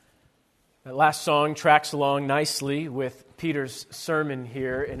That last song tracks along nicely with Peter's sermon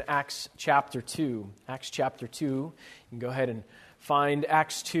here in Acts chapter 2. Acts chapter 2. You can go ahead and find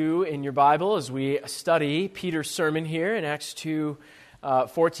Acts 2 in your Bible as we study Peter's sermon here in Acts 2,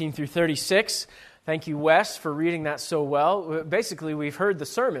 14 through 36. Thank you, Wes, for reading that so well. Basically, we've heard the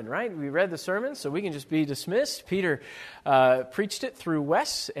sermon, right? We read the sermon, so we can just be dismissed. Peter preached it through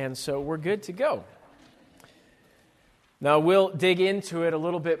Wes, and so we're good to go. Now, we'll dig into it a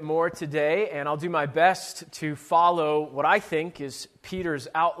little bit more today, and I'll do my best to follow what I think is Peter's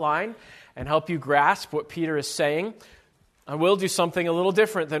outline and help you grasp what Peter is saying. I will do something a little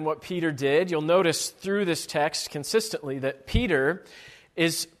different than what Peter did. You'll notice through this text consistently that Peter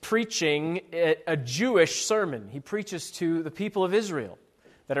is preaching a Jewish sermon. He preaches to the people of Israel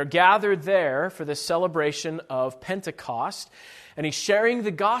that are gathered there for this celebration of Pentecost. And he's sharing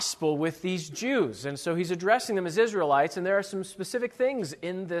the gospel with these Jews. And so he's addressing them as Israelites. And there are some specific things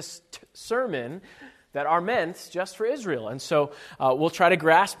in this sermon that are meant just for Israel. And so we'll try to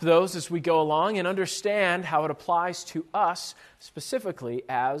grasp those as we go along and understand how it applies to us specifically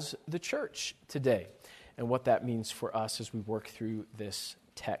as the church today and what that means for us as we work through this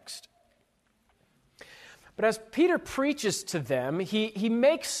text. But as Peter preaches to them, he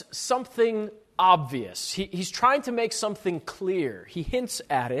makes something obvious. He's trying to make something clear. He hints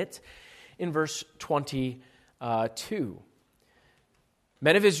at it in verse 22.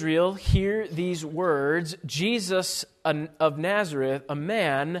 Men of Israel, hear these words, Jesus of Nazareth, a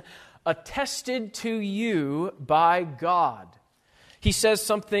man attested to you by God. He says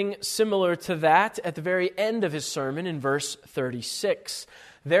something similar to that at the very end of his sermon in verse 36.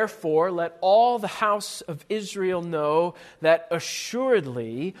 Therefore, let all the house of Israel know that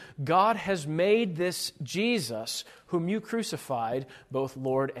assuredly God has made this Jesus, whom you crucified, both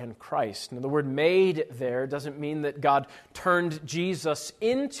Lord and Christ. Now, the word made there doesn't mean that God turned Jesus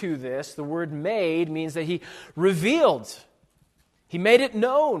into this. The word made means that he revealed. He made it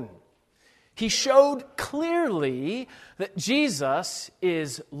known. He showed clearly that Jesus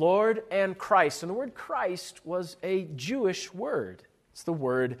is Lord and Christ. And the word Christ was a Jewish word. It's the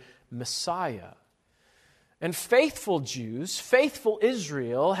word Messiah. And faithful Jews, faithful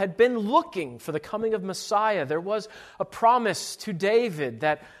Israel, had been looking for the coming of Messiah. There was a promise to David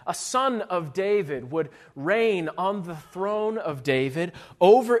that a son of David would reign on the throne of David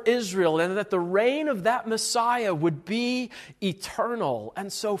over Israel, and that the reign of that Messiah would be eternal.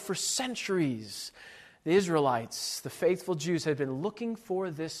 And so for centuries, the Israelites, the faithful Jews, had been looking for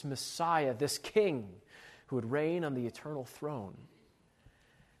this Messiah, this king who would reign on the eternal throne.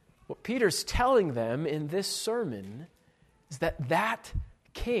 What Peter's telling them in this sermon is that that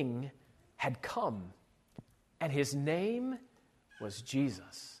king had come, and his name was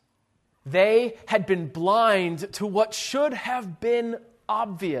Jesus. They had been blind to what should have been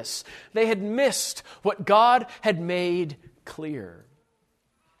obvious. They had missed what God had made clear.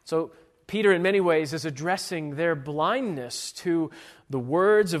 So Peter, in many ways, is addressing their blindness to the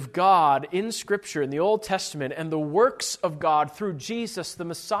words of God in Scripture, in the Old Testament, and the works of God through Jesus, the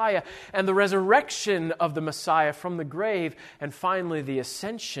Messiah, and the resurrection of the Messiah from the grave, and finally the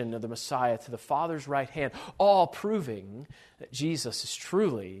ascension of the Messiah to the Father's right hand, all proving that Jesus is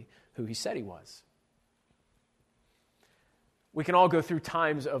truly who he said he was. We can all go through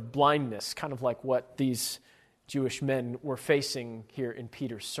times of blindness, kind of like what these Jewish men were facing here in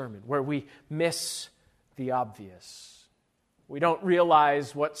Peter's sermon, where we miss the obvious. We don't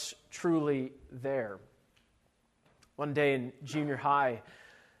realize what's truly there. One day in junior high,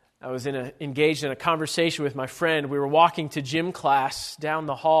 I was engaged in a conversation with my friend. We were walking to gym class down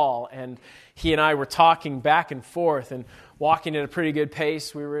the hall, and he and I were talking back and forth and walking at a pretty good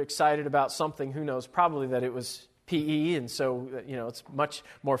pace. We were excited about something, who knows, probably that it was PE, and so, it's much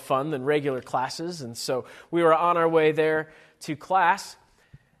more fun than regular classes. And so we were on our way there to class,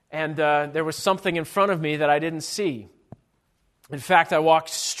 and there was something in front of me that I didn't see. In fact, I walked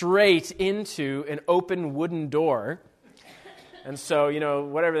straight into an open wooden door. And so,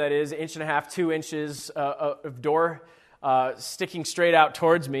 whatever that is, 1.5 inches, 2 inches of door sticking straight out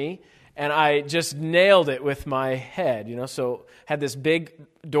towards me. And I just nailed it with my head, so had this big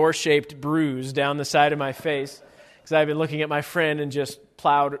door-shaped bruise down the side of my face because I've been looking at my friend and just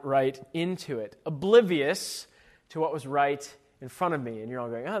plowed right into it, oblivious to what was right in front of me. And you're all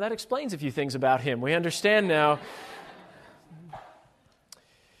going, that explains a few things about him. We understand now.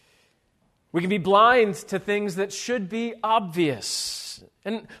 We can be blind to things that should be obvious. lives.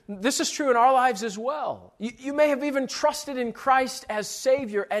 And this is true in our lives as well. You may have even trusted in Christ as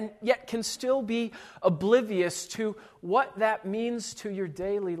Savior and yet can still be oblivious to what that means to your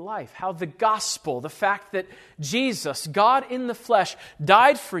daily life. How the gospel, the fact that Jesus, God in the flesh,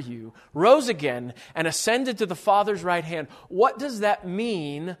 died for you, rose again, and ascended to the Father's right hand. What does that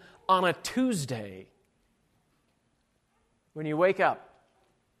mean on a Tuesday? When you wake up,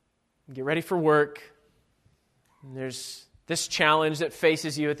 get ready for work, and there's this challenge that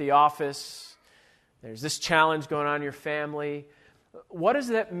faces you at the office. There's this challenge going on in your family. What does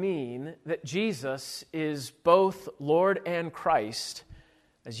that mean that Jesus is both Lord and Christ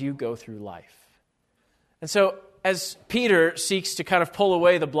as you go through life? And so, as Peter seeks to kind of pull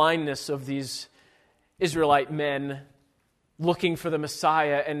away the blindness of these Israelite men looking for the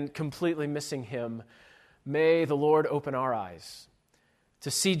Messiah and completely missing him, may the Lord open our eyes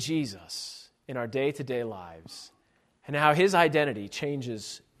to see Jesus in our day-to-day lives and how his identity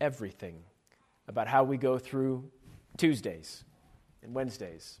changes everything about how we go through Tuesdays and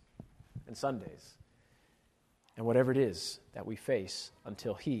Wednesdays and Sundays and whatever it is that we face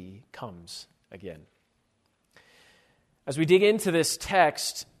until he comes again. As we dig into this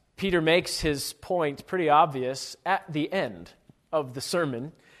text, Peter makes his point pretty obvious at the end of the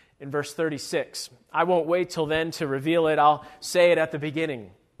sermon in verse 36. I won't wait till then to reveal it. I'll say it at the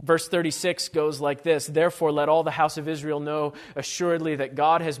beginning. Verse 36 goes like this: Therefore let all the house of Israel know assuredly that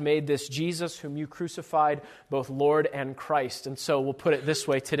God has made this Jesus whom you crucified both Lord and Christ. And so we'll put it this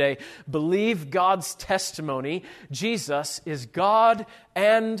way today: believe God's testimony. Jesus is God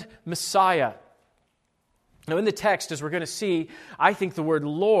and Messiah. Now in the text, as we're going to see, I think the word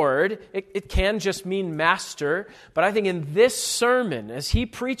Lord, it can just mean master, but I think in this sermon, as he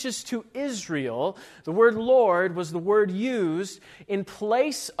preaches to Israel, the word Lord was the word used in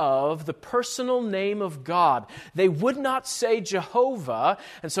place of the personal name of God. They would not say Jehovah,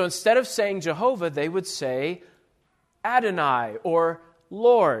 and so instead of saying Jehovah, they would say Adonai or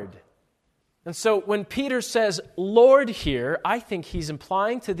Lord. And so when Peter says Lord here, I think he's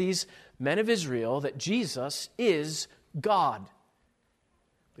implying to these men of Israel that Jesus is God.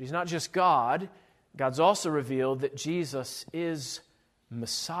 But he's not just God. God's also revealed that Jesus is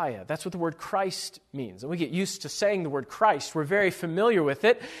Messiah. That's what the word Christ means. And we get used to saying the word Christ. We're very familiar with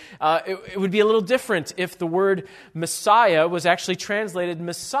it. It would be a little different if the word Messiah was actually translated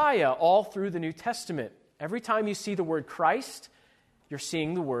Messiah all through the New Testament. Every time you see the word Christ, you're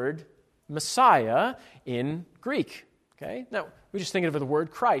seeing the word Messiah in Greek. Okay? Now, we just think of the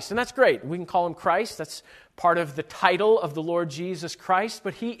word Christ, and that's great. We can call him Christ. That's part of the title of the Lord Jesus Christ,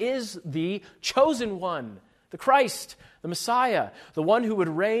 but he is the chosen one, the Christ, the Messiah, the one who would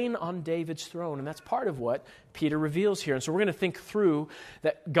reign on David's throne, and that's part of what Peter reveals here. And so we're going to think through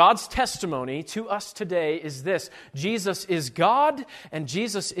that God's testimony to us today is this: Jesus is God, and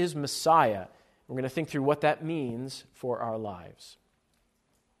Jesus is Messiah. We're going to think through what that means for our lives.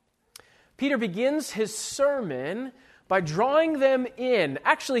 Peter begins his sermon by drawing them in.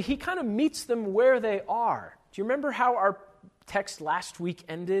 Actually, he kind of meets them where they are. Do you remember how our text last week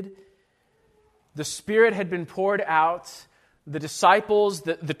ended? The Spirit had been poured out. The disciples,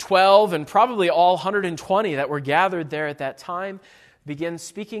 the 12, and probably all 120 that were gathered there at that time, began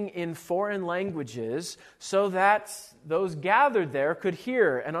speaking in foreign languages so that those gathered there could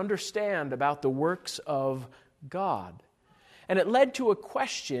hear and understand about the works of God. And it led to a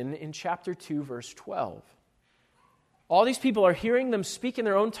question in chapter 2, verse 12. All these people are hearing them speak in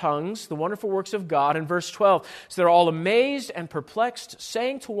their own tongues the wonderful works of God. In verse 12, so they're all amazed and perplexed,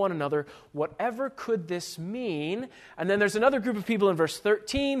 saying to one another, whatever could this mean? And then there's another group of people in verse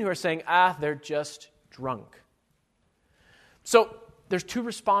 13 who are saying, they're just drunk. So there's two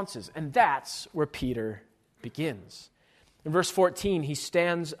responses, and that's where Peter begins. In verse 14, he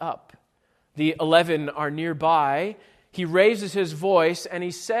stands up. The 11 are nearby. He raises his voice, and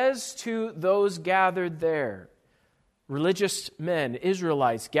he says to those gathered there, religious men,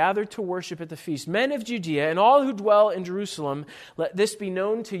 Israelites, gathered to worship at the feast, men of Judea and all who dwell in Jerusalem, let this be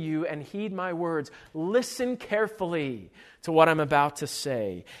known to you and heed my words. Listen carefully to what I'm about to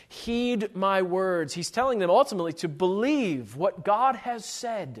say. Heed my words. He's telling them ultimately to believe what God has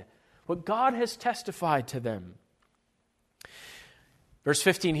said, what God has testified to them. Verse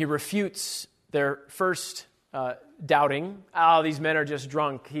 15, he refutes their first doubting. These men are just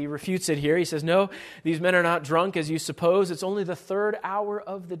drunk. He refutes it here. He says, no, these men are not drunk as you suppose. It's only the third hour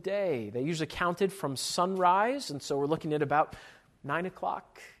of the day. They usually counted from sunrise, and so we're looking at about 9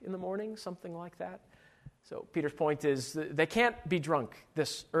 o'clock in the morning, something like that. So Peter's point is they can't be drunk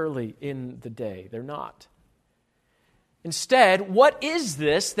this early in the day. They're not. Instead, what is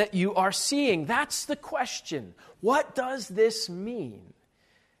this that you are seeing? That's the question. What does this mean?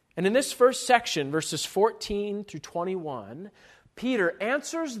 And in this first section, verses 14 through 21, Peter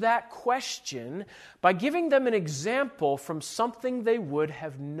answers that question by giving them an example from something they would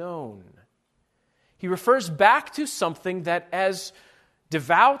have known. He refers back to something that as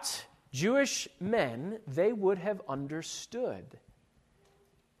devout Jewish men, they would have understood.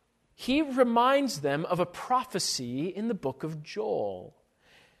 He reminds them of a prophecy in the book of Joel.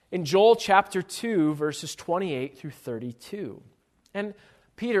 In Joel chapter 2, verses 28 through 32. And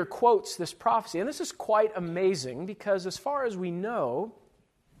Peter quotes this prophecy. And this is quite amazing because as far as we know,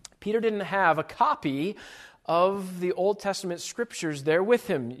 Peter didn't have a copy of the Old Testament scriptures there with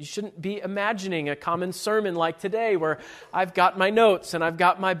him. You shouldn't be imagining a common sermon like today where I've got my notes and I've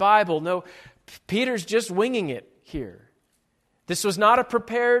got my Bible. No, Peter's just winging it here. This was not a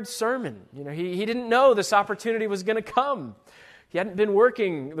prepared sermon. He didn't know this opportunity was going to come. He hadn't been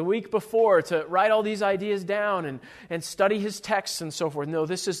working the week before to write all these ideas down and study his texts and so forth. No,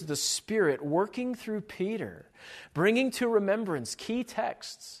 this is the Spirit working through Peter, bringing to remembrance key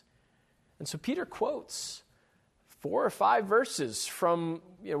texts. And so Peter quotes 4 or 5 verses from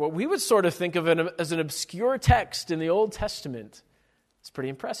what we would sort of think of as an obscure text in the Old Testament. It's pretty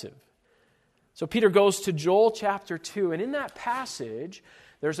impressive. So Peter goes to Joel chapter 2, and in that passage,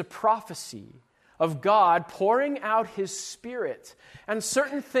 there's a prophecy of God pouring out His Spirit and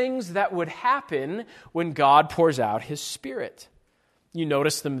certain things that would happen when God pours out His Spirit. You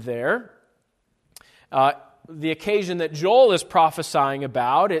notice them there. The occasion that Joel is prophesying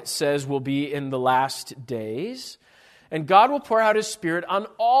about, it says, will be in the last days. And God will pour out His Spirit on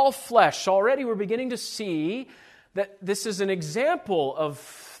all flesh. Already we're beginning to see that this is an example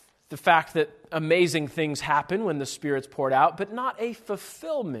of the fact that amazing things happen when the Spirit's poured out, but not a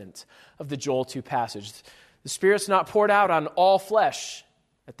fulfillment of the Joel 2 passage. The Spirit's not poured out on all flesh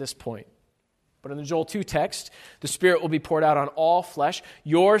at this point. But in the Joel 2 text, the Spirit will be poured out on all flesh.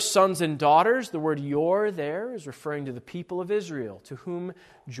 Your sons and daughters, the word your there is referring to the people of Israel, to whom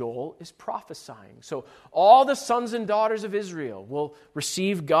Joel is prophesying. So all the sons and daughters of Israel will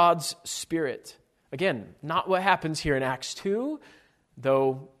receive God's Spirit. Again, not what happens here in Acts 2,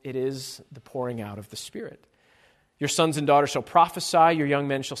 though it is the pouring out of the Spirit. Your sons and daughters shall prophesy, your young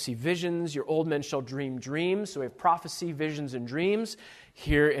men shall see visions, your old men shall dream dreams. So we have prophecy, visions, and dreams.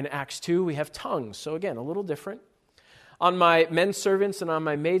 Here in Acts 2, we have tongues. So again, a little different. On my men servants and on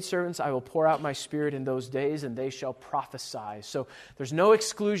my maidservants, I will pour out my Spirit in those days, and they shall prophesy. So there's no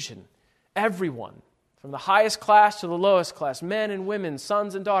exclusion. Everyone, from the highest class to the lowest class, men and women,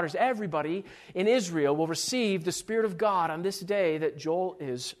 sons and daughters, everybody in Israel will receive the Spirit of God on this day that Joel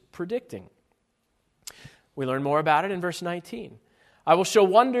is predicting. We learn more about it in verse 19. I will show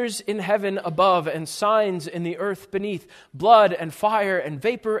wonders in heaven above and signs in the earth beneath, blood and fire and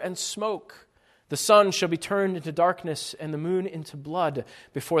vapor and smoke. The sun shall be turned into darkness and the moon into blood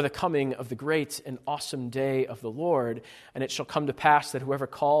before the coming of the great and awesome day of the Lord. And it shall come to pass that whoever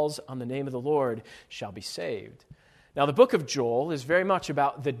calls on the name of the Lord shall be saved. Now, the book of Joel is very much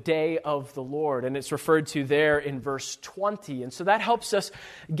about the day of the Lord, and it's referred to there in verse 20. And so that helps us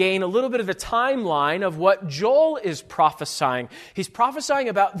gain a little bit of a timeline of what Joel is prophesying. He's prophesying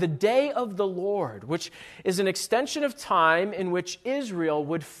about the day of the Lord, which is an extension of time in which Israel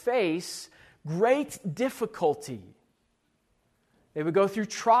would face great difficulty. They would go through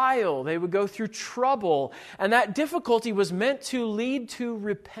trial, they would go through trouble, and that difficulty was meant to lead to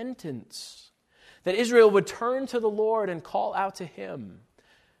repentance. That Israel would turn to the Lord and call out to Him.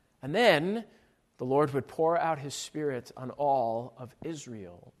 And then the Lord would pour out His Spirit on all of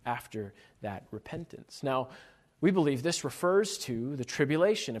Israel after that repentance. Now, we believe this refers to the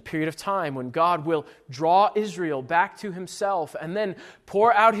tribulation, a period of time when God will draw Israel back to Himself and then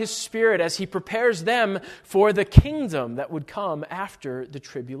pour out His Spirit as He prepares them for the kingdom that would come after the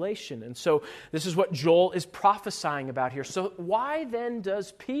tribulation. And so this is what Joel is prophesying about here. So why then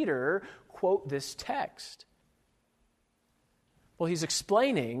does Peter quote this text? Well, he's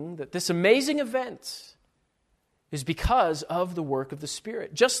explaining that this amazing event is because of the work of the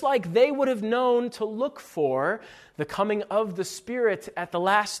Spirit. Just like they would have known to look for the coming of the Spirit at the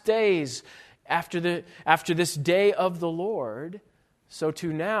last days after this day of the Lord, so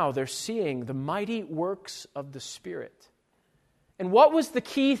too now they're seeing the mighty works of the Spirit. And what was the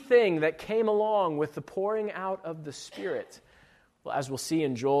key thing that came along with the pouring out of the Spirit? Well, as we'll see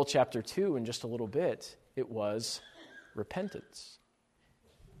in Joel chapter 2 in just a little bit, it was repentance.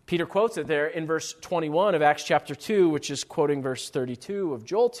 Peter quotes it there in verse 21 of Acts chapter 2, which is quoting verse 32 of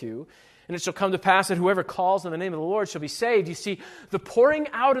Joel 2. And it shall come to pass that whoever calls on the name of the Lord shall be saved. You see, the pouring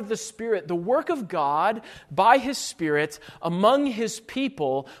out of the Spirit, the work of God by His Spirit among His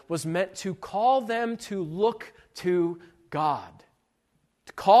people was meant to call them to look to God,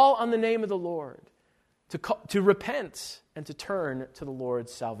 to call on the name of the Lord, to repent and to turn to the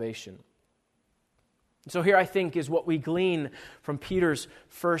Lord's salvation. So here, I think, is what we glean from Peter's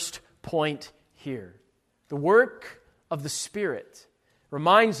first point here. The work of the Spirit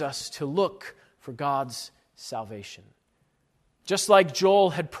reminds us to look for God's salvation. Just like Joel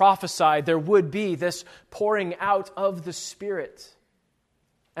had prophesied, there would be this pouring out of the Spirit.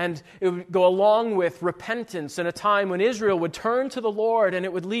 And it would go along with repentance in a time when Israel would turn to the Lord, and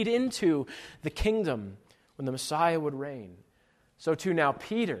it would lead into the kingdom when the Messiah would reign. So too now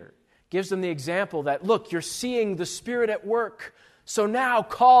Peter gives them the example that, look, you're seeing the Spirit at work, so now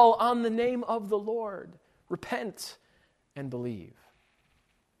call on the name of the Lord. Repent and believe.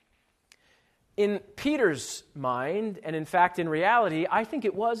 In Peter's mind, and in fact in reality, I think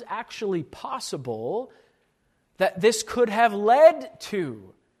it was actually possible that this could have led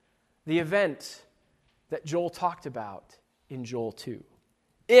to the event that Joel talked about in Joel 2.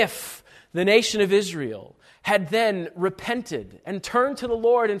 If the nation of Israel had then repented and turned to the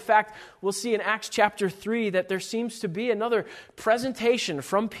Lord. In fact, we'll see in Acts chapter 3 that there seems to be another presentation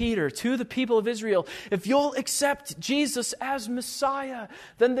from Peter to the people of Israel. If you'll accept Jesus as Messiah,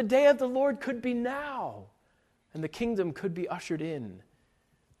 then the day of the Lord could be now, and the kingdom could be ushered in.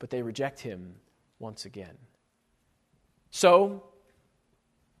 But they reject Him once again. So,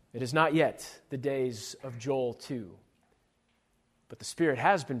 it is not yet the days of Joel 2, but the Spirit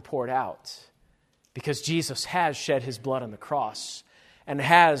has been poured out, because Jesus has shed His blood on the cross and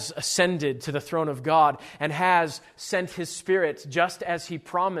has ascended to the throne of God and has sent His Spirit just as He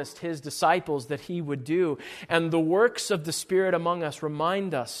promised His disciples that He would do. And the works of the Spirit among us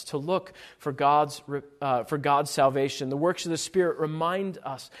remind us to look for God's salvation. The works of the Spirit remind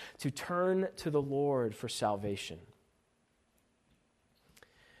us to turn to the Lord for salvation.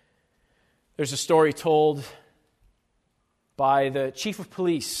 There's a story told by the chief of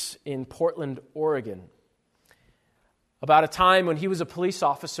police in Portland, Oregon, about a time when he was a police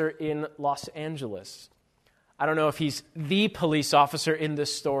officer in Los Angeles. I don't know if he's the police officer in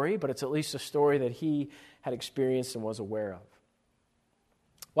this story, but it's at least a story that he had experienced and was aware of.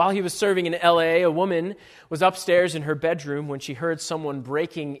 While he was serving in L.A., a woman was upstairs in her bedroom when she heard someone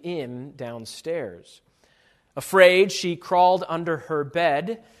breaking in downstairs. Afraid, she crawled under her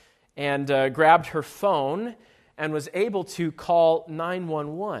bed and grabbed her phone and was able to call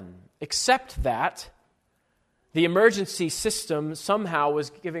 911, except that the emergency system somehow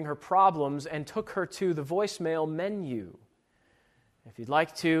was giving her problems and took her to the voicemail menu. If you'd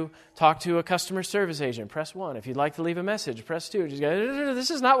like to talk to a customer service agent, press 1. If you'd like to leave a message, press 2. Just go,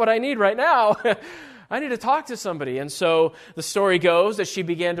 this is not what I need right now. I need to talk to somebody. And so the story goes that she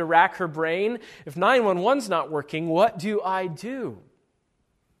began to rack her brain. If 911's not working, what do I do?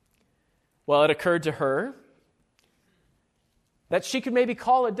 Well, it occurred to her that she could maybe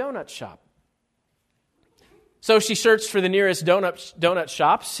call a donut shop. So she searched for the nearest donut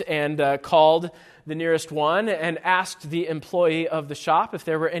shops and called the nearest one and asked the employee of the shop if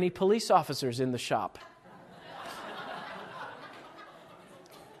there were any police officers in the shop.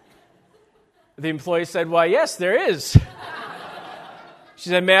 The employee said, "Why, yes, there is." She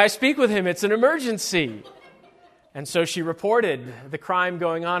said, "May I speak with him? It's an emergency." And so she reported the crime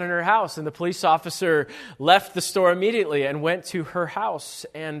going on in her house, and the police officer left the store immediately and went to her house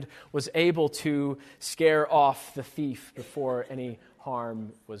and was able to scare off the thief before any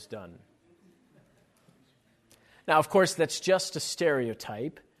harm was done. Now, of course, that's just a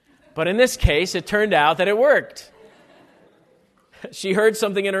stereotype, but in this case, it turned out that it worked. She heard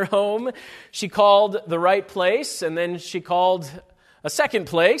something in her home, she called the right place, and then she called a second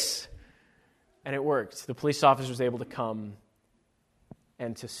place, and it worked. The police officer was able to come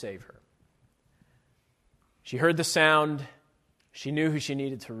and to save her. She heard the sound. She knew who she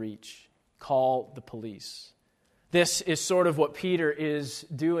needed to reach. Call the police. This is sort of what Peter is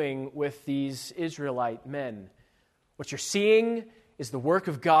doing with these Israelite men. What you're seeing is the work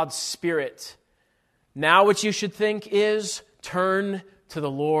of God's Spirit. Now what you should think is turn to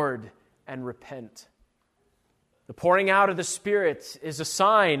the Lord and repent. The pouring out of the Spirit is a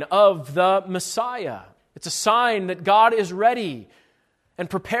sign of the Messiah. It's a sign that God is ready and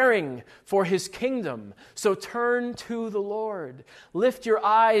preparing for His kingdom. So turn to the Lord. Lift your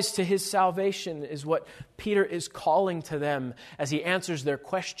eyes to His salvation is what Peter is calling to them as he answers their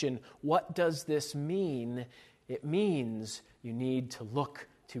question, what does this mean? It means you need to look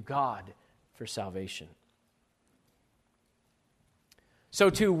to God for salvation. So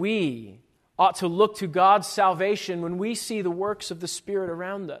too we ought to look to God's salvation when we see the works of the Spirit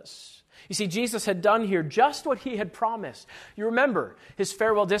around us. You see, Jesus had done here just what he had promised. You remember his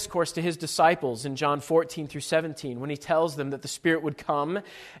farewell discourse to his disciples in John 14 through 17 when he tells them that the Spirit would come,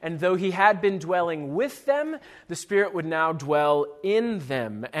 and though he had been dwelling with them, the Spirit would now dwell in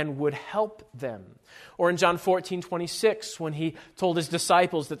them and would help them. Or in John 14:26, when he told his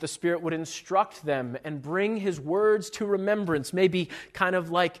disciples that the Spirit would instruct them and bring his words to remembrance, maybe kind of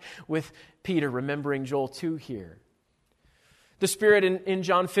like with Peter remembering Joel 2 here. The Spirit in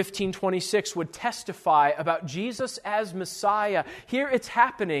John 15:26 would testify about Jesus as Messiah. Here it's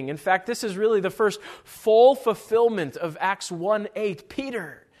happening. In fact, this is really the first full fulfillment of Acts 1:8.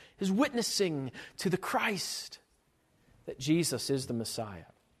 Peter is witnessing to the Christ that Jesus is the Messiah.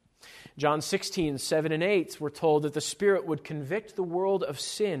 John 16:7 and 8, we're told that the Spirit would convict the world of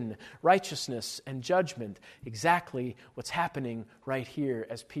sin, righteousness, and judgment. Exactly what's happening right here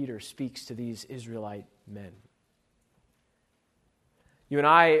as Peter speaks to these Israelite men. You and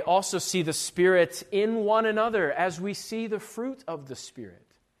I also see the Spirit in one another as we see the fruit of the Spirit.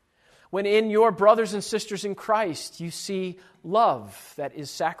 When in your brothers and sisters in Christ, you see love that is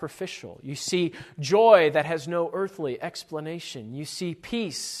sacrificial. You see joy that has no earthly explanation. You see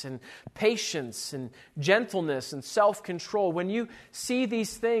peace and patience and gentleness and self-control. When you see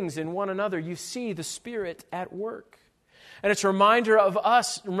these things in one another, you see the Spirit at work. And it's a reminder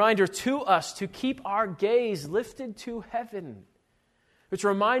to us to keep our gaze lifted to heaven. It's a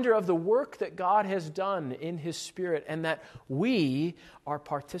reminder of the work that God has done in His Spirit and that we are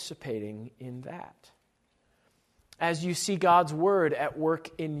participating in that. As you see God's Word at work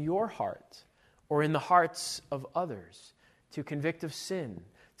in your heart or in the hearts of others to convict of sin,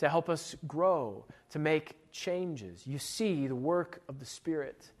 to help us grow, to make changes, you see the work of the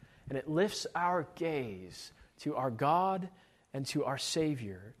Spirit, and it lifts our gaze to our God and to our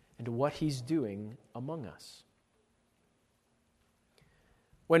Savior and to what He's doing among us.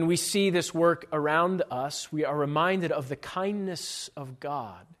 When we see this work around us, we are reminded of the kindness of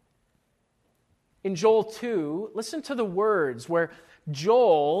God. In Joel 2, listen to the words where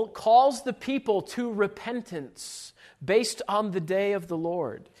Joel calls the people to repentance based on the day of the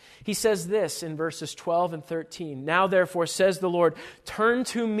Lord. He says this in verses 12 and 13. Now therefore, says the Lord, turn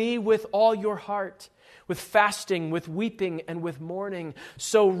to me with all your heart, with fasting, with weeping, and with mourning.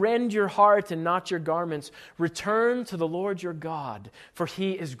 So rend your heart and not your garments. Return to the Lord your God, for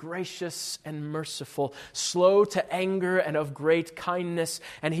He is gracious and merciful, slow to anger and of great kindness,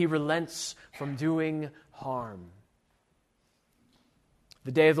 and He relents from doing harm.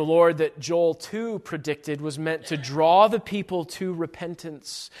 The day of the Lord that Joel 2 predicted was meant to draw the people to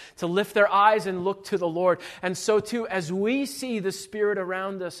repentance, to lift their eyes and look to the Lord. And so too, as we see the Spirit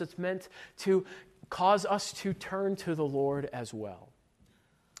around us, it's meant to cause us to turn to the Lord as well.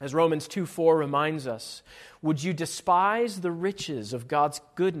 As Romans 2:4 reminds us, would you despise the riches of God's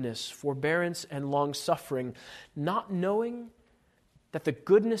goodness, forbearance, and long-suffering, not knowing that the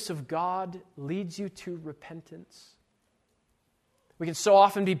goodness of God leads you to repentance? We can so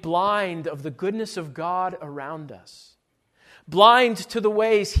often be blind of the goodness of God around us. Blind to the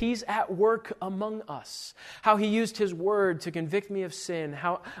ways He's at work among us. How He used His Word to convict me of sin.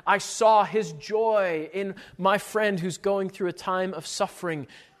 How I saw His joy in my friend who's going through a time of suffering.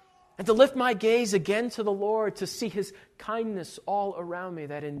 And to lift my gaze again to the Lord, to see His kindness all around me,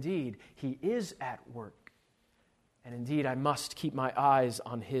 that indeed He is at work. And indeed I must keep my eyes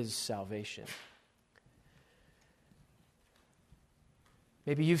on His salvation.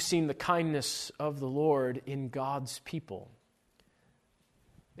 Maybe you've seen the kindness of the Lord in God's people.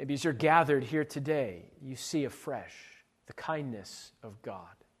 Maybe as you're gathered here today, you see afresh the kindness of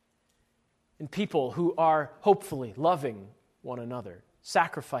God in people who are hopefully loving one another,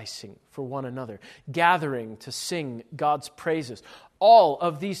 sacrificing for one another, gathering to sing God's praises. All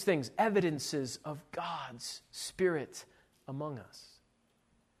of these things, evidences of God's Spirit among us.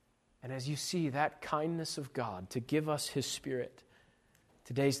 And as you see that kindness of God to give us His Spirit,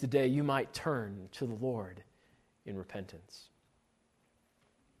 today's the day you might turn to the Lord in repentance.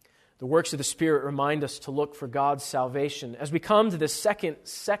 The works of the Spirit remind us to look for God's salvation. As we come to the second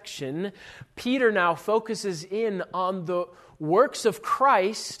section, Peter now focuses in on the works of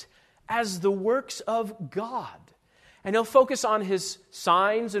Christ as the works of God. And he'll focus on His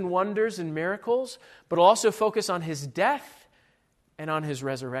signs and wonders and miracles, but also focus on His death and on His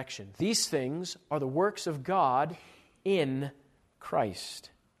resurrection. These things are the works of God in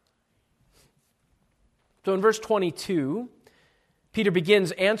Christ. So in verse 22, Peter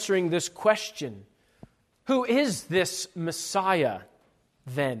begins answering this question. Who is this Messiah?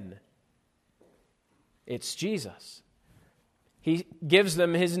 then? It's Jesus. He gives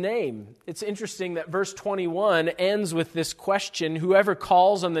them his name. It's interesting that verse 21 ends with this question, whoever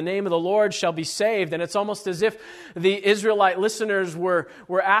calls on the name of the Lord shall be saved. And it's almost as if the Israelite listeners were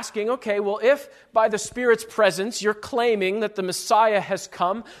asking, okay, well, if by the Spirit's presence you're claiming that the Messiah has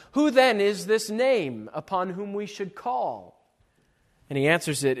come, who then is this name upon whom we should call? And he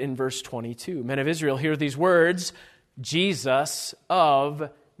answers it in verse 22. Men of Israel, hear these words, Jesus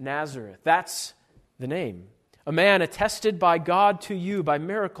of Nazareth. That's the name. A man attested by God to you by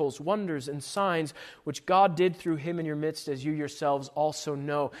miracles, wonders, and signs, which God did through him in your midst, as you yourselves also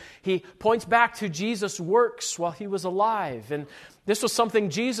know. He points back to Jesus' works while he was alive. And this was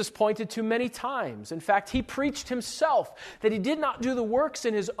something Jesus pointed to many times. In fact, he preached himself that he did not do the works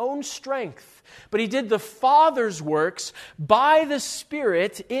in his own strength, but he did the Father's works by the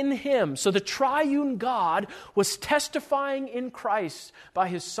Spirit in him. So the triune God was testifying in Christ by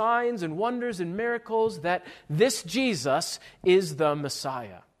his signs and wonders and miracles that this Jesus is the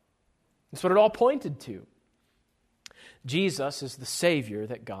Messiah. That's what it all pointed to. Jesus is the Savior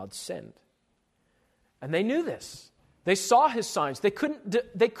that God sent. And they knew this. They saw his signs. They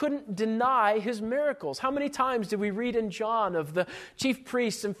couldn't deny his miracles. How many times did we read in John of the chief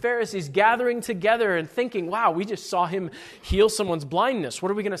priests and Pharisees gathering together and thinking, wow, we just saw him heal someone's blindness. What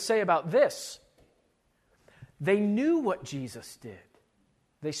are we going to say about this? They knew what Jesus did.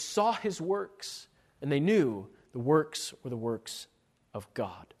 They saw his works, and they knew the works were the works of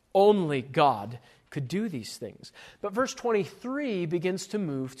God. Only God could do these things. But verse 23 begins to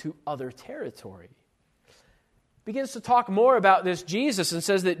move to other territory. Begins to talk more about this Jesus and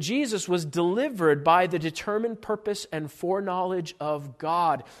says that Jesus was delivered by the determined purpose and foreknowledge of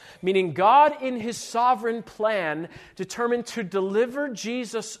God. Meaning God in his sovereign plan determined to deliver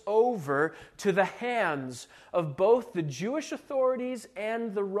Jesus over to the hands of both the Jewish authorities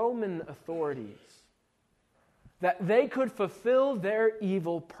and the Roman authorities, that they could fulfill their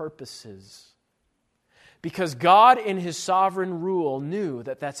evil purposes. Because God in his sovereign rule knew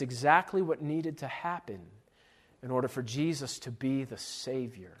that that's exactly what needed to happen in order for Jesus to be the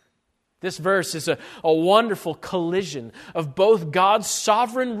Savior. This verse is a wonderful collision of both God's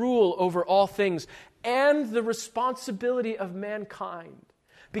sovereign rule over all things and the responsibility of mankind.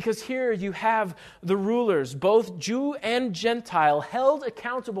 Because here you have the rulers, both Jew and Gentile, held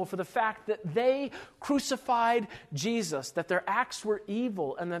accountable for the fact that they crucified Jesus, that their acts were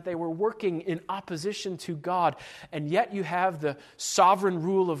evil and that they were working in opposition to God. And yet you have the sovereign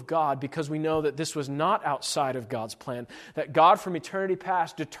rule of God, because we know that this was not outside of God's plan, that God from eternity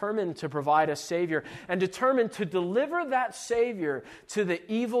past determined to provide a Savior and determined to deliver that Savior to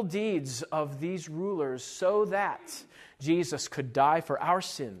the evil deeds of these rulers so that Jesus could die for our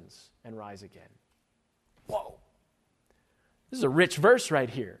sins and rise again. Whoa. This is a rich verse right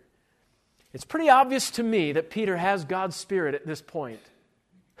here. It's pretty obvious to me that Peter has God's Spirit at this point.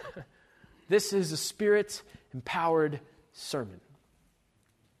 This is a Spirit-empowered sermon.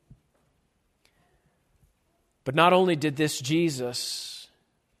 But not only did this Jesus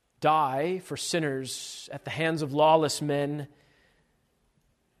die for sinners at the hands of lawless men,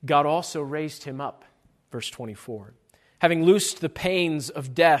 God also raised him up. Verse 24. Having loosed the pains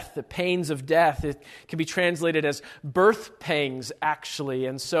of death. The pains of death, it can be translated as birth pangs, actually.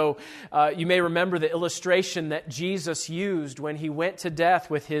 And so you may remember the illustration that Jesus used when he went to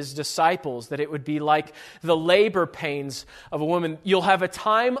death with his disciples, that it would be like the labor pains of a woman. You'll have a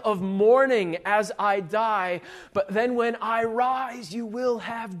time of mourning as I die, but then when I rise, you will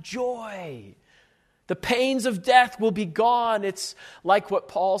have joy. The pains of death will be gone. It's like what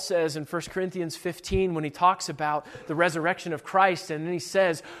Paul says in 1 Corinthians 15 when he talks about the resurrection of Christ. And then he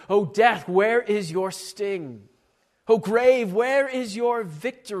says, "O death, where is your sting? O grave, where is your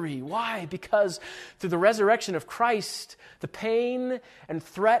victory?" Why? Because through the resurrection of Christ, the pain and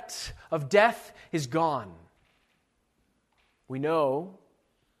threat of death is gone. We know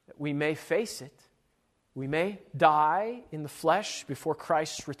that we may face it. We may die in the flesh before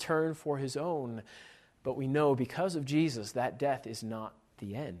Christ's return for his own. But we know because of Jesus that death is not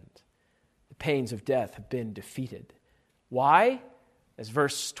the end. The pains of death have been defeated. Why? As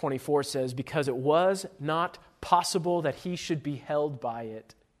verse 24 says, because it was not possible that he should be held by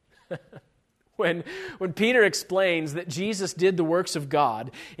it. When Peter explains that Jesus did the works of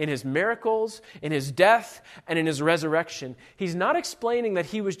God in his miracles, in his death, and in his resurrection, he's not explaining that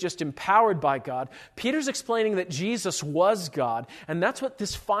he was just empowered by God. Peter's explaining that Jesus was God, and that's what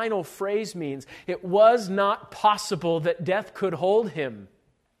this final phrase means. It was not possible that death could hold him.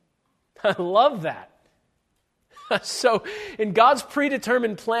 I love that. So in God's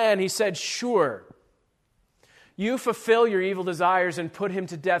predetermined plan, he said, sure, You fulfill your evil desires and put him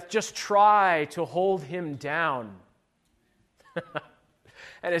to death. Just try to hold him down.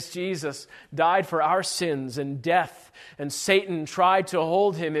 And as Jesus died for our sins and death, and Satan tried to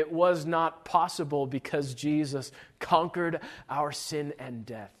hold him, it was not possible because Jesus conquered our sin and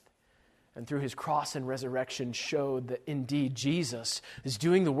death. And through his cross and resurrection showed that indeed Jesus is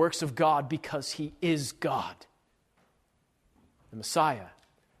doing the works of God because he is God. The Messiah,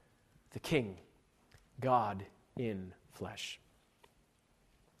 the King, God in flesh.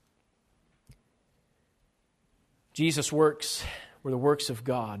 Jesus' works were the works of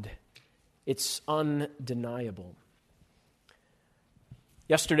God. It's undeniable.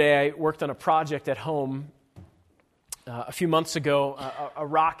 Yesterday, I worked on a project at home. A few months ago, a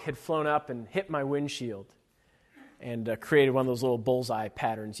rock had flown up and hit my windshield and created one of those little bullseye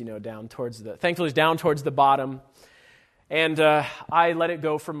patterns, down towards thankfully it's down towards the bottom. And I let it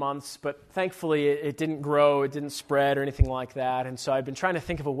go for months, but thankfully it didn't grow, it didn't spread or anything like that. And so I've been trying to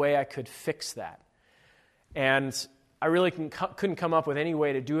think of a way I could fix that. And I really couldn't come up with any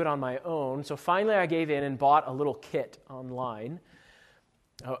way to do it on my own. So finally I gave in and bought a little kit online,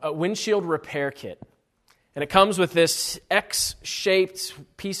 a windshield repair kit. And it comes with this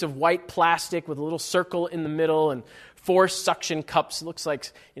X-shaped piece of white plastic with a little circle in the middle and 4 suction cups. It looks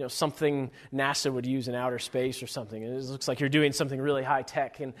like something NASA would use in outer space or something. It looks like you're doing something really high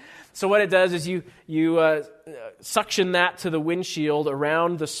tech. And so what it does is you suction that to the windshield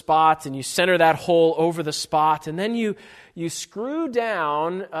around the spot, and you center that hole over the spot, and then you screw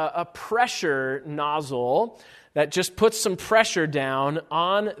down a pressure nozzle that just puts some pressure down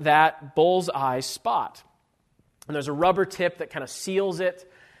on that bullseye spot. And there's a rubber tip that kind of seals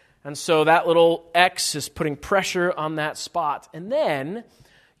it. And so that little X is putting pressure on that spot. And then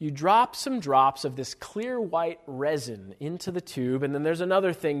you drop some drops of this clear white resin into the tube. And then there's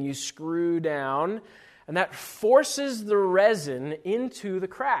another thing you screw down. And that forces the resin into the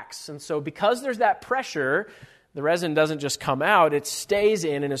cracks. And so because there's that pressure, the resin doesn't just come out, it stays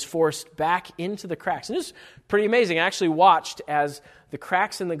in and is forced back into the cracks. And it's pretty amazing. I actually watched as the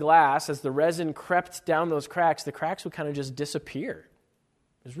cracks in the glass, as the resin crept down those cracks, the cracks would kind of just disappear.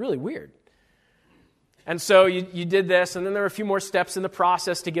 It was really weird. And so you did this, and then there were a few more steps in the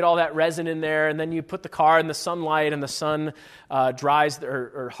process to get all that resin in there, and then you put the car in the sunlight, and the sun dries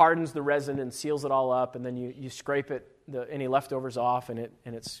or hardens the resin and seals it all up, and then you scrape it, any leftovers off, and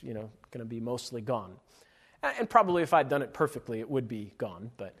it's going to be mostly gone. And probably if I'd done it perfectly, it would be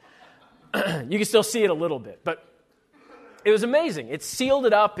gone, but you can still see it a little bit. But it was amazing. It sealed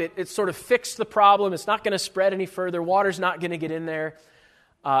it up. It sort of fixed the problem. It's not going to spread any further. Water's not going to get in there.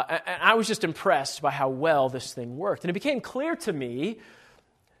 And I was just impressed by how well this thing worked. And it became clear to me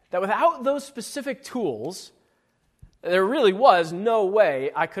that without those specific tools, there really was no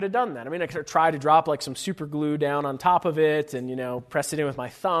way I could have done that. I mean, I could have tried to drop like some super glue down on top of it and, press it in with my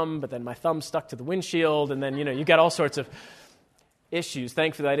thumb, but then my thumb stuck to the windshield, and then, you got all sorts of issues.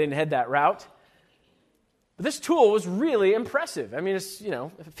 Thankfully, I didn't head that route. But this tool was really impressive. I mean, it's,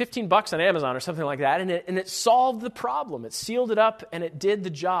 $15 on Amazon or something like that, and it solved the problem. It sealed it up, and it did the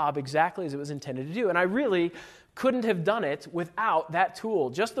job exactly as it was intended to do. And I really couldn't have done it without that tool.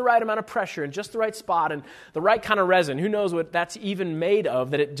 Just the right amount of pressure and just the right spot and the right kind of resin. Who knows what that's even made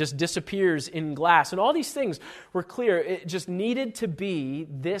of, that it just disappears in glass. And all these things were clear. It just needed to be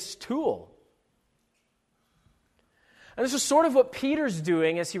this tool. And this is sort of what Peter's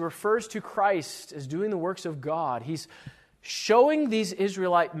doing as he refers to Christ as doing the works of God. He's showing these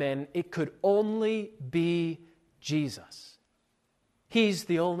Israelite men it could only be Jesus. He's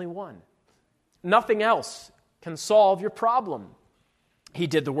the only one. Nothing else can solve your problem. He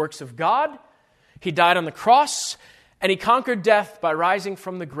did the works of God. He died on the cross, and he conquered death by rising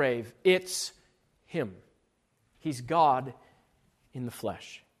from the grave. It's him. He's God in the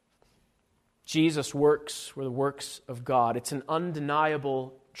flesh. Jesus' works were the works of God. It's an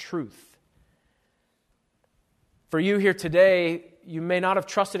undeniable truth. For you here today, you may not have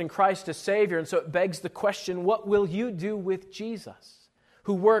trusted in Christ as Savior, and so it begs the question, what will you do with Jesus,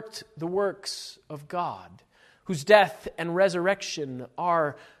 who worked the works of God, whose death and resurrection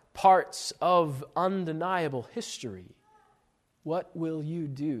are parts of undeniable history? What will you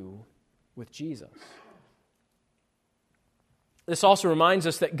do with Jesus? This also reminds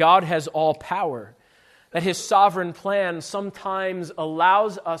us that God has all power, that his sovereign plan sometimes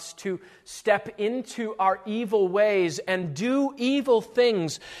allows us to step into our evil ways and do evil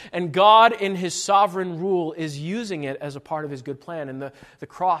things, and God in his sovereign rule is using it as a part of his good plan, and the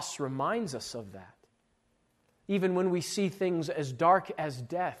cross reminds us of that. Even when we see things as dark as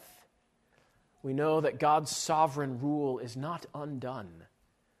death, we know that God's sovereign rule is not undone.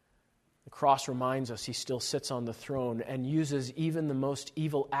 The cross reminds us he still sits on the throne and uses even the most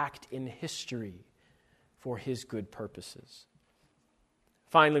evil act in history for his good purposes.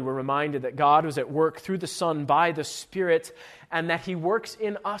 Finally, we're reminded that God was at work through the Son by the Spirit, and that he works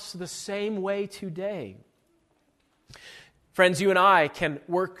in us the same way today. Friends, you and I can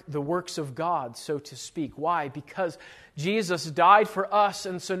work the works of God, so to speak. Why? Because Jesus died for us,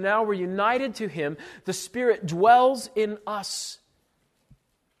 and so now we're united to him. The Spirit dwells in us.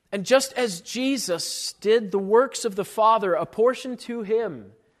 And just as Jesus did the works of the Father, apportioned to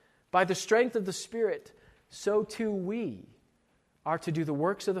him by the strength of the Spirit, so too we are to do the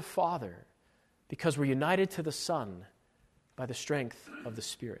works of the Father, because we're united to the Son by the strength of the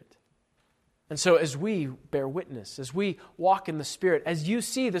Spirit. And so as we bear witness, as we walk in the Spirit, as you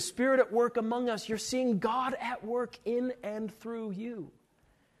see the Spirit at work among us, you're seeing God at work in and through you.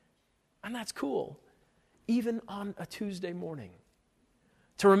 And that's cool, even on a Tuesday morning.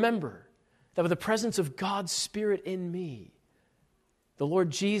 To remember that with the presence of God's Spirit in me, the Lord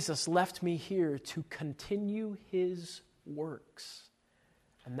Jesus left me here to continue his works.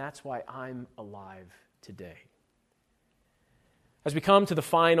 And that's why I'm alive today. As we come to the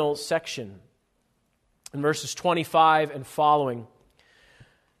final section, in verses 25 and following,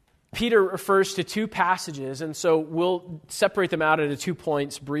 Peter refers to two passages, and so we'll separate them out into 2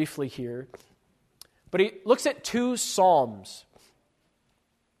 points briefly here. But he looks at two psalms.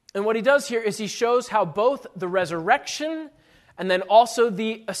 And what he does here is he shows how both the resurrection and then also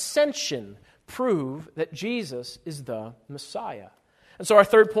the ascension prove that Jesus is the Messiah. And so our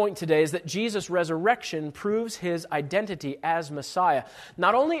third point today is that Jesus' resurrection proves his identity as Messiah.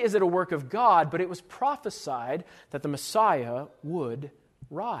 Not only is it a work of God, but it was prophesied that the Messiah would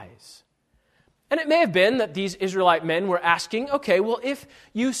rise. And it may have been that these Israelite men were asking, okay, well, if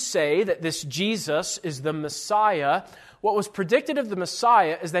you say that this Jesus is the Messiah, what was predicted of the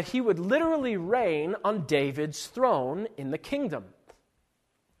Messiah is that he would literally reign on David's throne in the kingdom.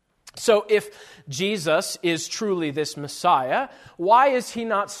 So if Jesus is truly this Messiah, why is he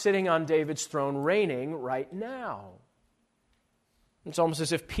not sitting on David's throne reigning right now? It's almost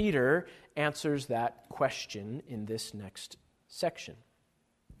as if Peter answers that question in this next section.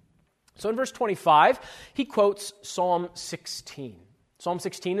 So in verse 25, he quotes Psalm 16. Psalm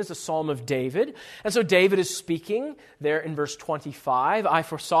 16 is a psalm of David. And so David is speaking there in verse 25. I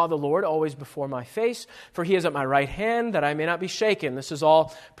foresaw the Lord always before my face, for he is at my right hand, that I may not be shaken. This is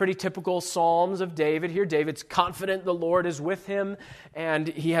all pretty typical psalms of David here. David's confident the Lord is with him, and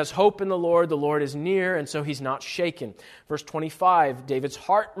he has hope in the Lord is near, and so he's not shaken. Verse 25, David's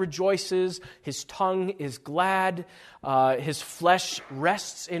heart rejoices, his tongue is glad, his flesh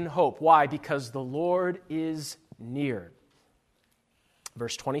rests in hope. Why? Because the Lord is near.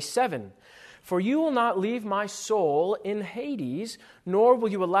 Verse 27, for you will not leave my soul in Hades, nor will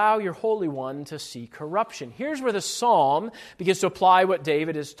you allow your Holy One to see corruption. Here's where the psalm begins to apply what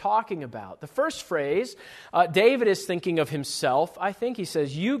David is talking about. The first phrase, David is thinking of himself. I think he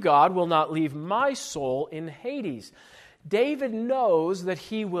says, you, God, will not leave my soul in Hades. David knows that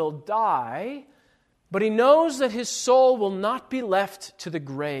he will die, but he knows that his soul will not be left to the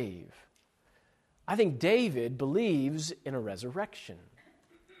grave. I think David believes in a resurrection.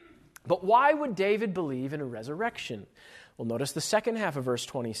 But why would David believe in a resurrection? Well, notice the second half of verse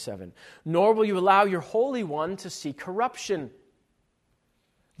 27. Nor will you allow your Holy One to see corruption.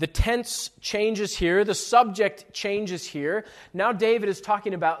 The tense changes here. The subject changes here. Now David is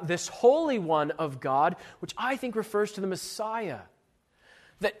talking about this Holy One of God, which I think refers to the Messiah.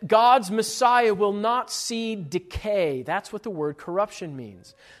 That God's Messiah will not see decay. That's what the word corruption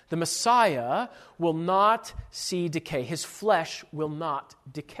means. The Messiah will not see decay. His flesh will not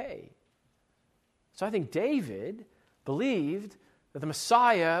decay. So I think David believed that the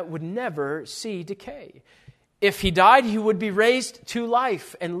Messiah would never see decay. If he died, he would be raised to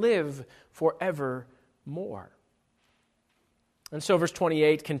life and live forevermore. And so verse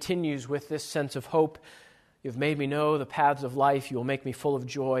 28 continues with this sense of hope. You have made me know the paths of life. You will make me full of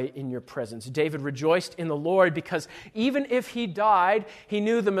joy in your presence. David rejoiced in the Lord because even if he died, he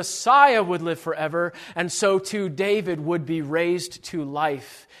knew the Messiah would live forever, and so too David would be raised to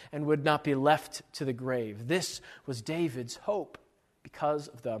life and would not be left to the grave. This was David's hope because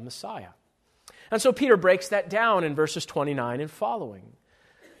of the Messiah. And so Peter breaks that down in verses 29 and following.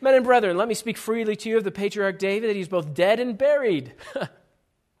 Men and brethren, let me speak freely to you of the patriarch David, that he's both dead and buried.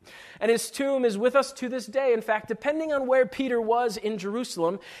 And his tomb is with us to this day. In fact, depending on where Peter was in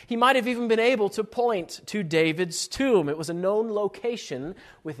Jerusalem, he might have even been able to point to David's tomb. It was a known location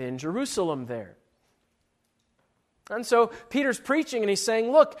within Jerusalem there. And so Peter's preaching and he's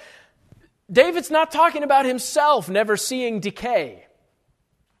saying, look, David's not talking about himself never seeing decay.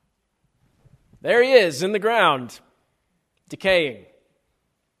 There he is in the ground, decaying.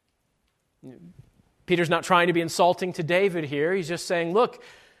 Peter's not trying to be insulting to David here. He's just saying, look,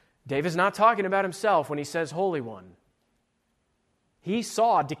 David's not talking about himself when he says Holy One. He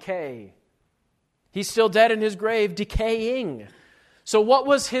saw decay. He's still dead in his grave, decaying. So what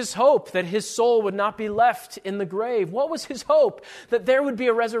was his hope? That his soul would not be left in the grave. What was his hope? That there would be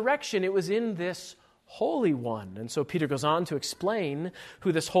a resurrection. It was in this Holy One. And so Peter goes on to explain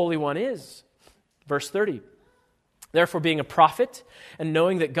who this Holy One is. Verse 30. Therefore, being a prophet, and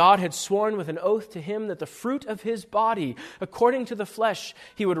knowing that God had sworn with an oath to him that the fruit of his body, according to the flesh,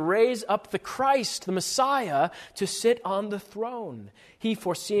 he would raise up the Christ, the Messiah, to sit on the throne. He,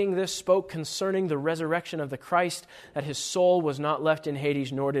 foreseeing this, spoke concerning the resurrection of the Christ, that his soul was not left in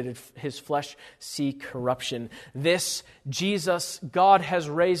Hades, nor did his flesh see corruption. This Jesus God has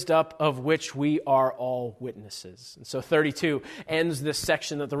raised up, of which we are all witnesses. And so 32 ends this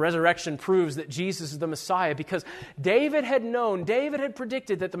section that the resurrection proves that Jesus is the Messiah, because David had known, David had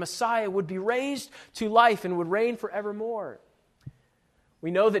predicted that the Messiah would be raised to life and would reign forevermore. We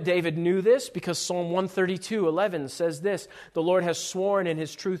know that David knew this because Psalm 132:11 says this, the Lord has sworn in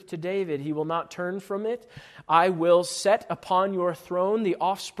his truth to David, he will not turn from it. I will set upon your throne the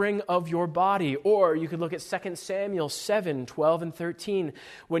offspring of your body. Or you could look at 2 Samuel 7:12 and 13.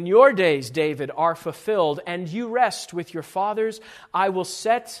 When your days, David, are fulfilled and you rest with your fathers, I will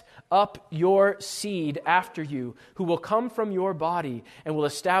set up your seed after you, who will come from your body and will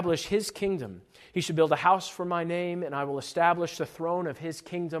establish his kingdom. He should build a house for my name, and I will establish the throne of his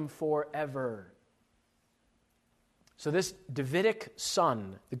kingdom forever. So this Davidic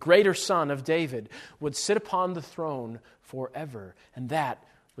son, the greater son of David, would sit upon the throne forever. And that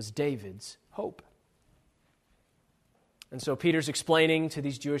was David's hope. And so Peter's explaining to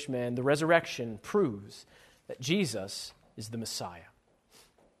these Jewish men, the resurrection proves that Jesus is the Messiah.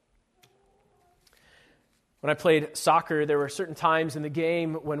 When I played soccer, there were certain times in the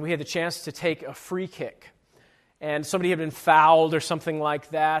game when we had the chance to take a free kick. And somebody had been fouled or something like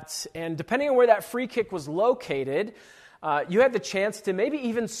that. And depending on where that free kick was located, you had the chance to maybe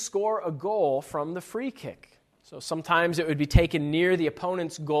even score a goal from the free kick. So sometimes it would be taken near the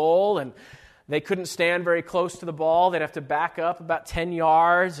opponent's goal, and they couldn't stand very close to the ball. They'd have to back up about 10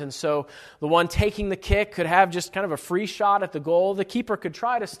 yards. And so the one taking the kick could have just kind of a free shot at the goal. The keeper could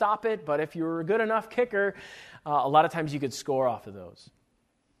try to stop it, but if you were a good enough kicker, a lot of times you could score off of those.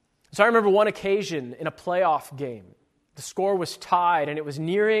 So I remember one occasion in a playoff game. The score was tied, and it was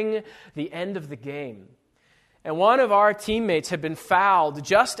nearing the end of the game. And one of our teammates had been fouled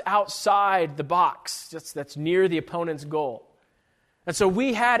just outside the box, that's near the opponent's goal. And so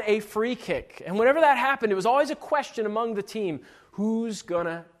we had a free kick. And whenever that happened, it was always a question among the team, who's going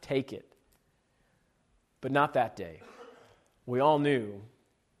to take it? But not that day. We all knew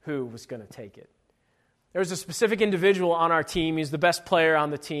who was going to take it. There was a specific individual on our team. He's the best player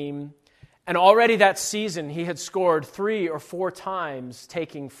on the team. And already that season, he had scored 3 or 4 times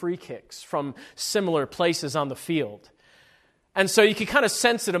taking free kicks from similar places on the field. And so you could kind of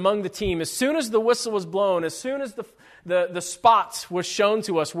sense it among the team. As soon as the whistle was blown, as soon as the spot was shown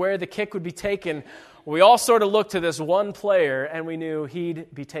to us where the kick would be taken, we all sort of looked to this one player and we knew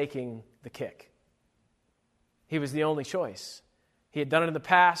he'd be taking the kick. He was the only choice. He had done it in the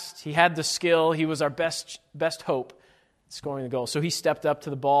past. He had the skill. He was our best hope at scoring the goal. So he stepped up to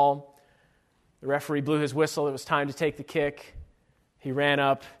the ball. The referee blew his whistle. It was time to take the kick. He ran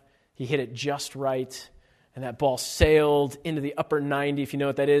up. He hit it just right. And that ball sailed into the upper 90. If you know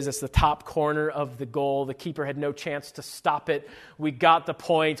what that is, that's the top corner of the goal. The keeper had no chance to stop it. We got the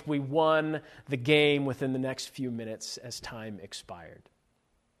point. We won the game within the next few minutes as time expired.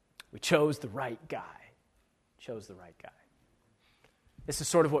 We chose the right guy. This is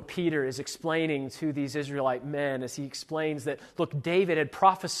sort of what Peter is explaining to these Israelite men as he explains that, look, David had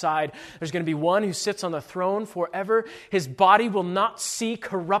prophesied there's going to be one who sits on the throne forever. His body will not see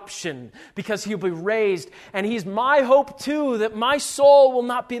corruption because he'll be raised. And he's my hope too, that my soul will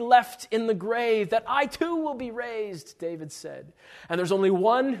not be left in the grave, that I too will be raised, David said. And there's only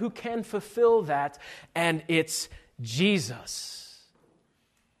one who can fulfill that, and it's Jesus.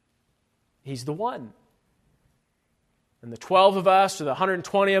 He's the one. And the 12 of us, or the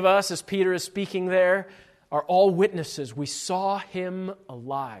 120 of us, as Peter is speaking there, are all witnesses. We saw him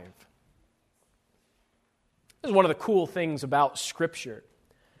alive. This is one of the cool things about Scripture.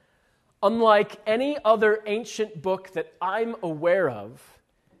 Unlike any other ancient book that I'm aware of,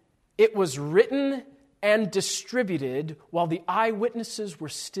 it was written and distributed while the eyewitnesses were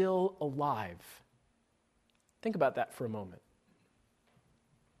still alive. Think about that for a moment.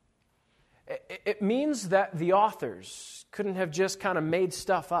 It means that the authors couldn't have just kind of made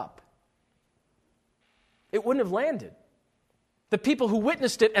stuff up. it wouldn't have landed. The people who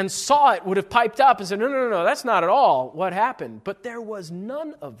witnessed it and saw it would have piped up and said, no, that's not at all what happened. But there was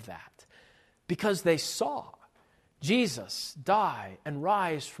none of that because they saw Jesus die and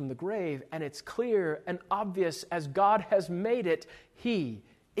rise from the grave, and it's clear and obvious as God has made it, He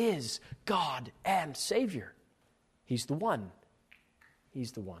is God and Savior. He's the one.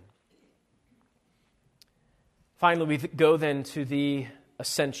 He's the one. Finally, we go then to the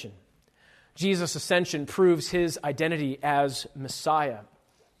ascension. Jesus' ascension proves His identity as Messiah.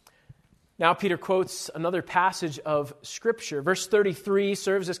 Now Peter quotes another passage of Scripture. Verse 33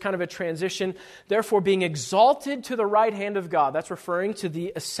 serves as kind of a transition. Therefore, being exalted to the right hand of God, that's referring to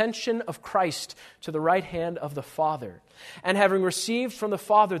the ascension of Christ to the right hand of the Father. And having received from the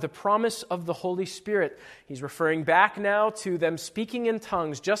Father the promise of the Holy Spirit. He's referring back now to them speaking in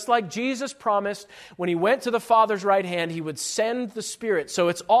tongues, just like Jesus promised when He went to the Father's right hand, He would send the Spirit. So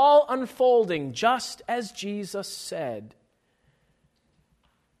it's all unfolding just as Jesus said.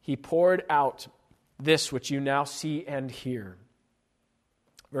 He poured out this which you now see and hear.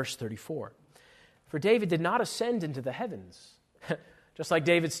 Verse 34. For David did not ascend into the heavens. Just like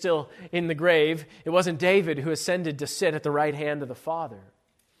David's still in the grave, it wasn't David who ascended to sit at the right hand of the Father.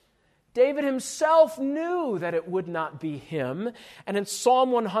 David himself knew that it would not be him. And in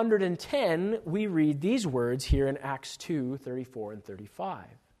Psalm 110, we read these words here in Acts 2, 34 and 35.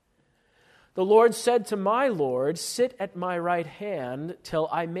 The Lord said to my Lord, sit at my right hand till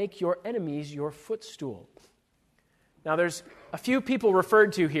I make your enemies your footstool. Now there's a few people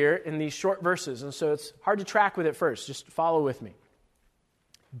referred to here in these short verses, and so it's hard to track with it first. Just follow with me.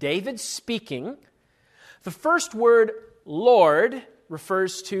 David speaking. The first word, Lord,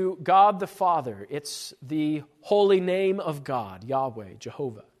 refers to God the Father. It's the holy name of God, Yahweh,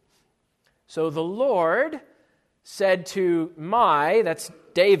 Jehovah. So the Lord said to that's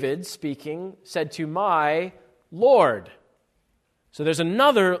David speaking, said to my Lord. So there's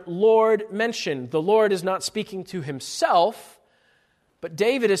another Lord mentioned. The Lord is not speaking to himself, but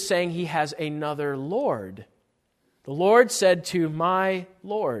David is saying he has another Lord. The Lord said to my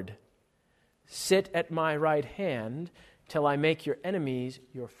Lord, sit at my right hand till I make your enemies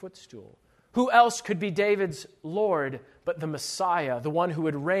your footstool. Who else could be David's Lord but the Messiah, the one who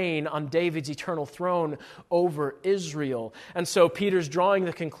would reign on David's eternal throne over Israel? And so Peter's drawing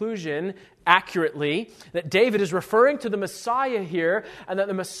the conclusion accurately that David is referring to the Messiah here, and that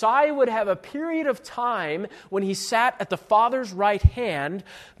the Messiah would have a period of time when he sat at the Father's right hand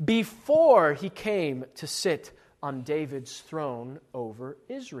before he came to sit on David's throne over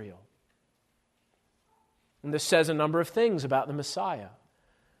Israel. And this says a number of things about the Messiah.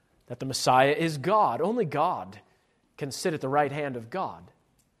 That the Messiah is God. Only God can sit at the right hand of God.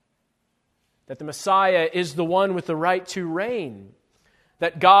 That the Messiah is the one with the right to reign.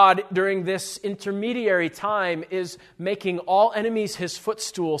 That God, during this intermediary time, is making all enemies his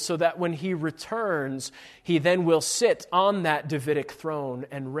footstool so that when he returns, he then will sit on that Davidic throne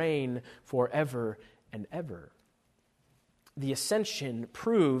and reign forever and ever. The ascension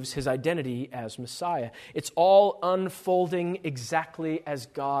proves his identity as Messiah. It's all unfolding exactly as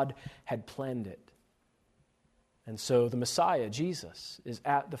God had planned it. And so the Messiah, Jesus, is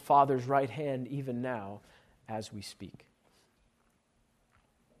at the Father's right hand even now as we speak.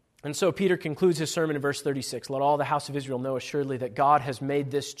 And so Peter concludes his sermon in verse 36. Let all the house of Israel know assuredly that God has made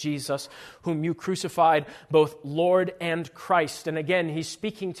this Jesus, whom you crucified, both Lord and Christ. And again, he's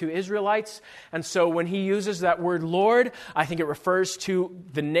speaking to Israelites. And so when he uses that word Lord, I think it refers to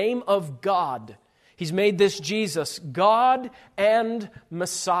the name of God. He's made this Jesus God and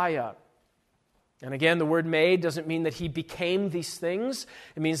Messiah. And again, the word made doesn't mean that he became these things.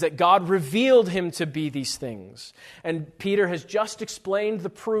 It means that God revealed him to be these things. And Peter has just explained the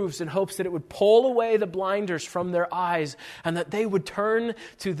proofs in hopes that it would pull away the blinders from their eyes and that they would turn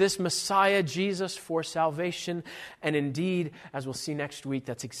to this Messiah, Jesus, for salvation. And indeed, as we'll see next week,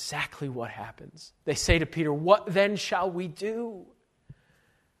 that's exactly what happens. They say to Peter, what then shall we do?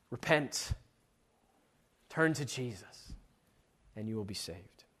 Repent. Turn to Jesus, and you will be saved.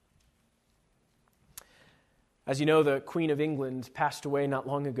 As you know, the Queen of England passed away not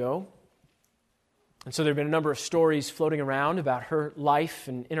long ago. And so there have been a number of stories floating around about her life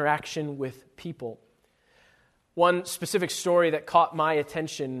and interaction with people. One specific story that caught my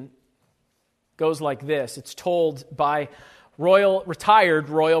attention goes like this. It's told by retired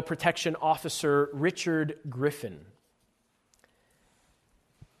Royal Protection Officer Richard Griffin.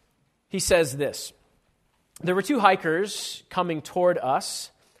 He says this: there were two hikers coming toward us,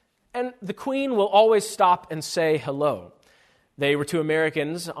 and the Queen will always stop and say hello. They were two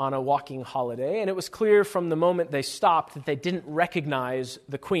Americans on a walking holiday, and it was clear from the moment they stopped that they didn't recognize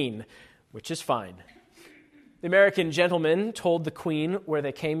the Queen, which is fine. The American gentleman told the Queen where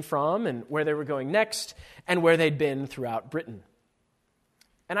they came from and where they were going next and where they'd been throughout Britain.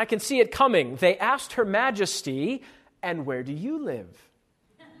 And I can see it coming. They asked Her Majesty, "And where do you live?"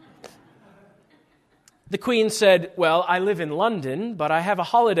 The Queen said, "Well, I live in London, but I have a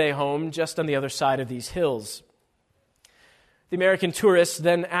holiday home just on the other side of these hills." The American tourist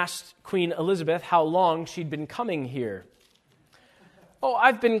then asked Queen Elizabeth how long she'd been coming here. "Oh,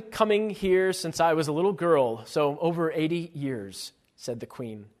 I've been coming here since I was a little girl, so over 80 years, said the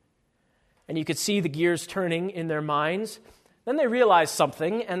Queen. And you could see the gears turning in their minds. Then they realized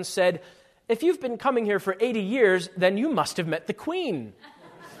something and said, "If you've been coming here for 80 years, then you must have met the Queen."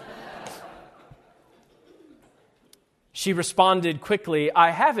 She responded quickly,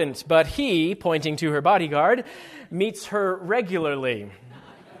 "I haven't, but he," pointing to her bodyguard, "meets her regularly."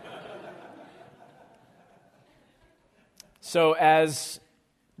 So as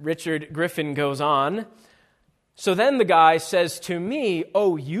Richard Griffin goes on, "So then the guy says to me,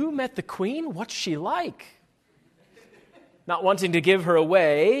 'Oh, you met the Queen? What's she like?' Not wanting to give her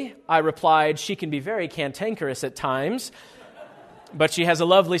away, I replied, 'She can be very cantankerous at times, but she has a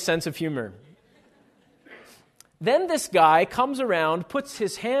lovely sense of humor.' Then this guy comes around, puts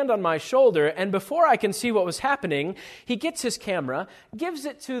his hand on my shoulder, and before I can see what was happening, he gets his camera, gives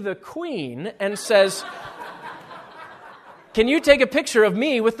it to the Queen, and says, 'Can you take a picture of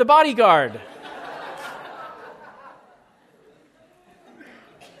me with the bodyguard?'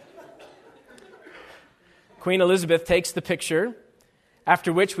 Queen Elizabeth takes the picture,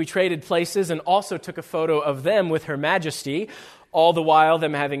 after which we traded places and also took a photo of them with Her Majesty, all the while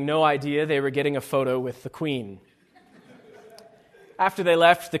them having no idea they were getting a photo with the Queen. After they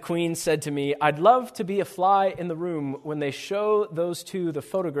left, the Queen said to me, 'I'd love to be a fly in the room when they show those two the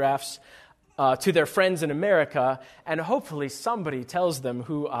photographs to their friends in America, and hopefully somebody tells them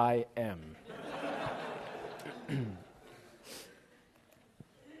who I am.'"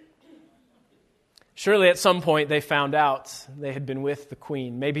 Surely at some point they found out they had been with the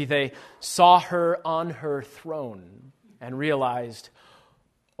Queen. Maybe they saw her on her throne and realized,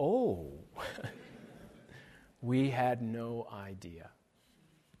 "Oh, we had no idea."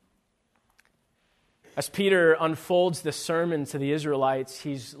 As Peter unfolds the sermon to the Israelites,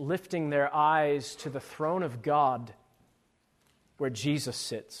 he's lifting their eyes to the throne of God where Jesus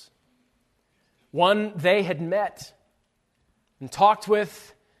sits. One they had met and talked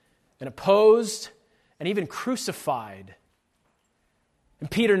with and opposed and even crucified. And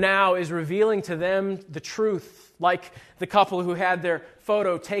Peter now is revealing to them the truth, like the couple who had their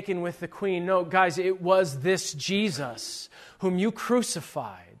photo taken with the Queen. "No, guys, it was this Jesus whom you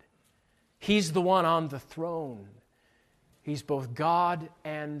crucified. He's the one on the throne. He's both God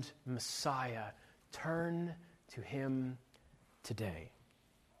and Messiah. Turn to him today."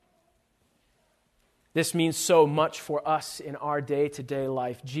 This means so much for us in our day-to-day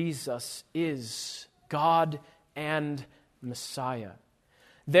life. Jesus is God and Messiah.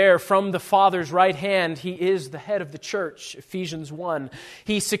 There, from the Father's right hand, he is the head of the church, Ephesians 1.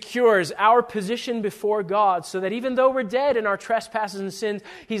 He secures our position before God so that even though we're dead in our trespasses and sins,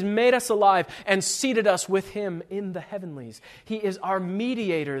 he's made us alive and seated us with him in the heavenlies. He is our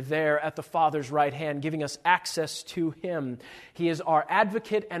mediator there at the Father's right hand, giving us access to him. He is our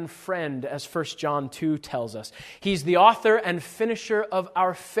advocate and friend, as 1 John 2 tells us. He's the author and finisher of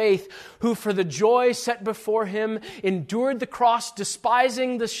our faith, who for the joy set before him endured the cross,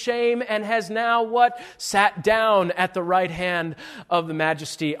 despising the shame, and has now what? Sat down at the right hand of the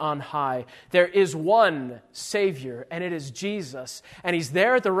Majesty on high. There is one Savior, and it is Jesus, and he's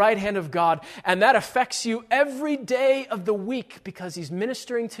there at the right hand of God, and that affects you every day of the week because he's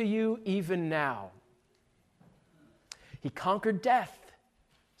ministering to you even now. He conquered death,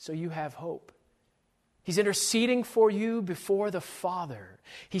 so you have hope. He's interceding for you before the Father.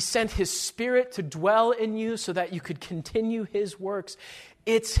 He sent his Spirit to dwell in you so that you could continue his works.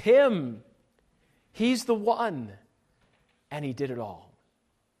 It's him. He's the one. And he did it all.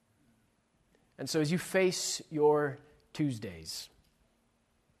 And so as you face your Tuesdays,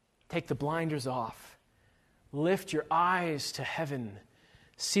 take the blinders off. Lift your eyes to heaven.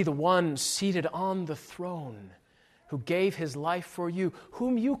 See the one seated on the throne who gave his life for you,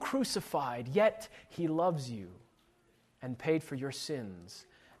 whom you crucified, yet he loves you and paid for your sins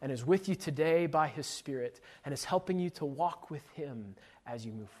and is with you today by his Spirit and is helping you to walk with him as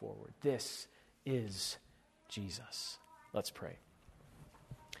you move forward. This is Jesus. Let's pray.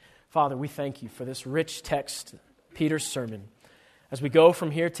 Father, we thank you for this rich text, Peter's sermon. As we go from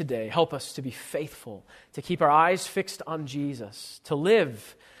here today, help us to be faithful, to keep our eyes fixed on Jesus, to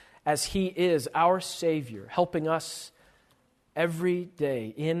live as he is our Savior, helping us every day,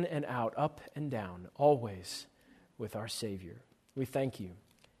 in and out, up and down, always with our Savior. We thank you,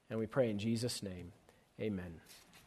 and we pray in Jesus' name. Amen.